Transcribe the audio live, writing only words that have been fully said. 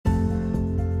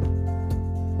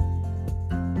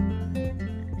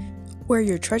Where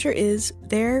your treasure is,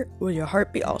 there will your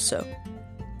heart be also.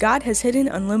 God has hidden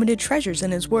unlimited treasures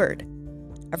in His Word.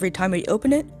 Every time we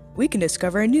open it, we can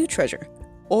discover a new treasure,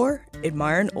 or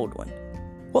admire an old one.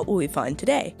 What will we find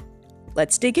today?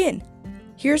 Let's dig in.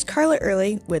 Here's Carla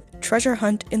Early with Treasure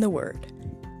Hunt in the Word.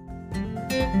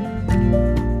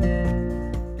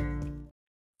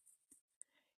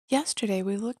 Yesterday,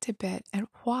 we looked a bit at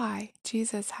why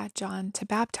Jesus had John to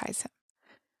baptize him.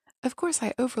 Of course,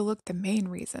 I overlooked the main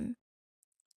reason.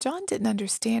 John didn't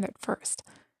understand at first.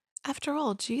 After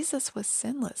all, Jesus was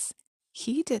sinless.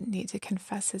 He didn't need to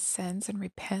confess his sins and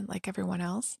repent like everyone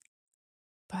else.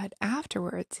 But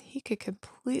afterwards, he could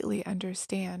completely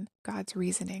understand God's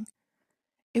reasoning.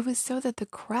 It was so that the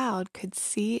crowd could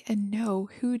see and know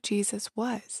who Jesus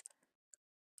was.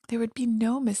 There would be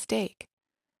no mistake.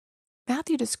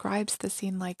 Matthew describes the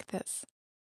scene like this.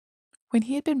 When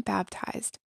he had been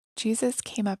baptized, Jesus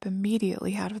came up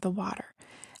immediately out of the water,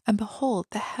 and behold,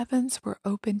 the heavens were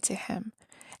opened to him,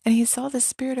 and he saw the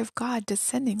Spirit of God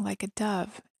descending like a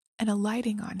dove and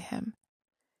alighting on him.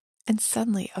 And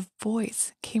suddenly a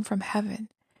voice came from heaven,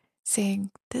 saying,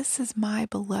 "This is my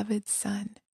beloved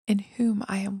Son, in whom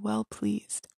I am well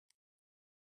pleased."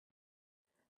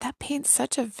 That paints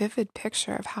such a vivid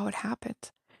picture of how it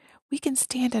happened. We can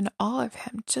stand in awe of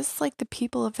him just like the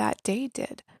people of that day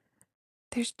did.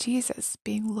 There's Jesus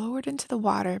being lowered into the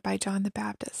water by John the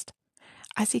Baptist.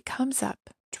 As he comes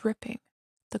up, dripping,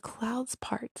 the clouds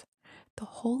part, the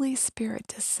Holy Spirit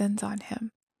descends on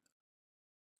him.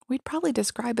 We'd probably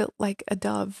describe it like a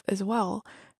dove as well,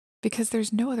 because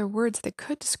there's no other words that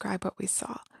could describe what we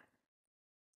saw.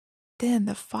 Then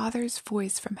the Father's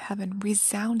voice from heaven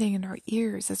resounding in our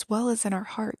ears as well as in our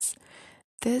hearts.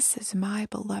 "This is my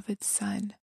beloved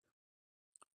Son."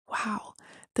 Wow,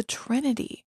 the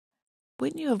Trinity.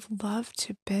 Wouldn't you have loved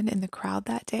to have been in the crowd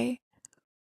that day?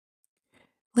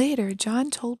 Later,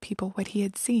 John told people what he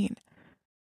had seen.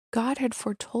 God had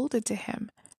foretold it to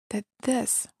him that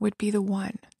this would be the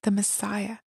one, the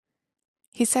Messiah.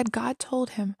 He said God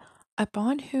told him,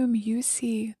 "Upon whom you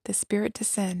see the Spirit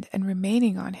descend and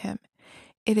remaining on him,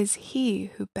 it is he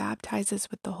who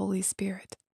baptizes with the Holy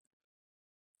Spirit."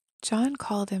 John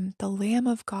called him the Lamb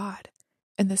of God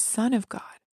and the Son of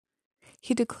God.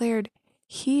 He declared,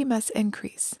 "He must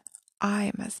increase,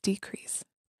 I must decrease."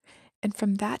 And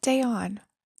from that day on,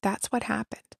 that's what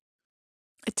happened.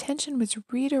 Attention was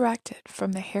redirected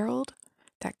from the herald,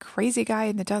 that crazy guy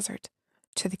in the desert,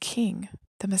 to the King,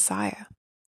 the Messiah.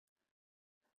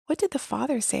 What did the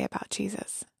Father say about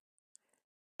Jesus?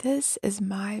 "This is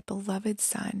my beloved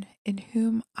Son, in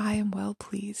whom I am well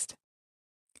pleased."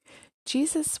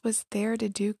 Jesus was there to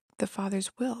do the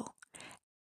Father's will,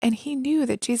 and he knew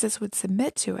that Jesus would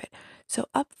submit to it, so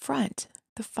up front,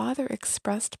 the Father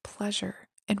expressed pleasure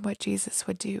in what Jesus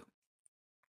would do.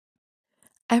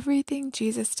 Everything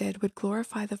Jesus did would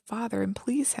glorify the Father and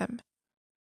please him.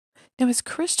 Now, as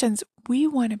Christians, we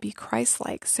want to be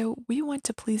Christ-like, so we want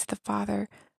to please the Father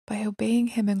by obeying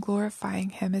him and glorifying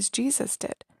him as Jesus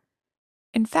did.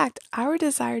 In fact, our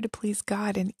desire to please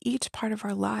God in each part of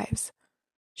our lives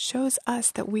shows us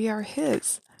that we are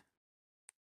his.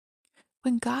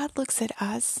 When God looks at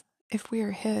us, if we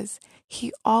are his,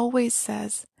 he always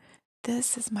says,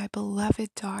 "This is my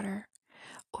beloved daughter,"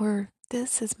 or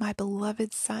 "This is my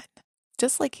beloved Son,"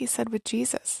 just like he said with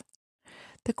Jesus.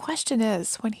 The question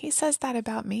is, when he says that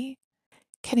about me,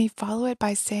 can he follow it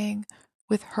by saying,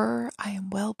 "With her I am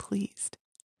well pleased"?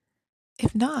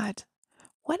 If not,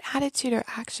 what attitude or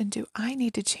action do I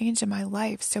need to change in my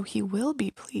life so he will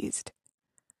be pleased?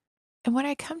 And when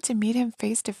I come to meet him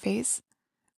face to face,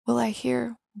 will I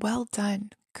hear, "Well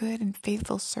done, good and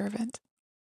faithful servant"?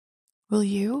 Will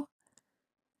you?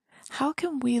 How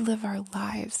can we live our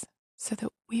lives so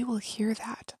that we will hear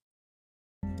that?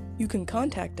 You can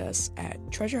contact us at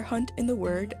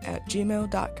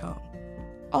treasurehuntintheword@gmail.com.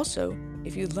 Also,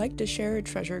 if you'd like to share a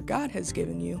treasure God has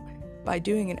given you by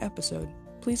doing an episode,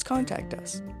 please contact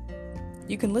us.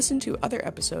 You can listen to other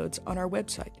episodes on our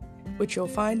website, which you'll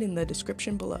find in the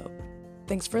description below.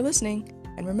 Thanks for listening,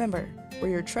 and remember, where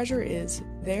your treasure is,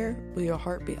 there will your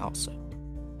heart be also.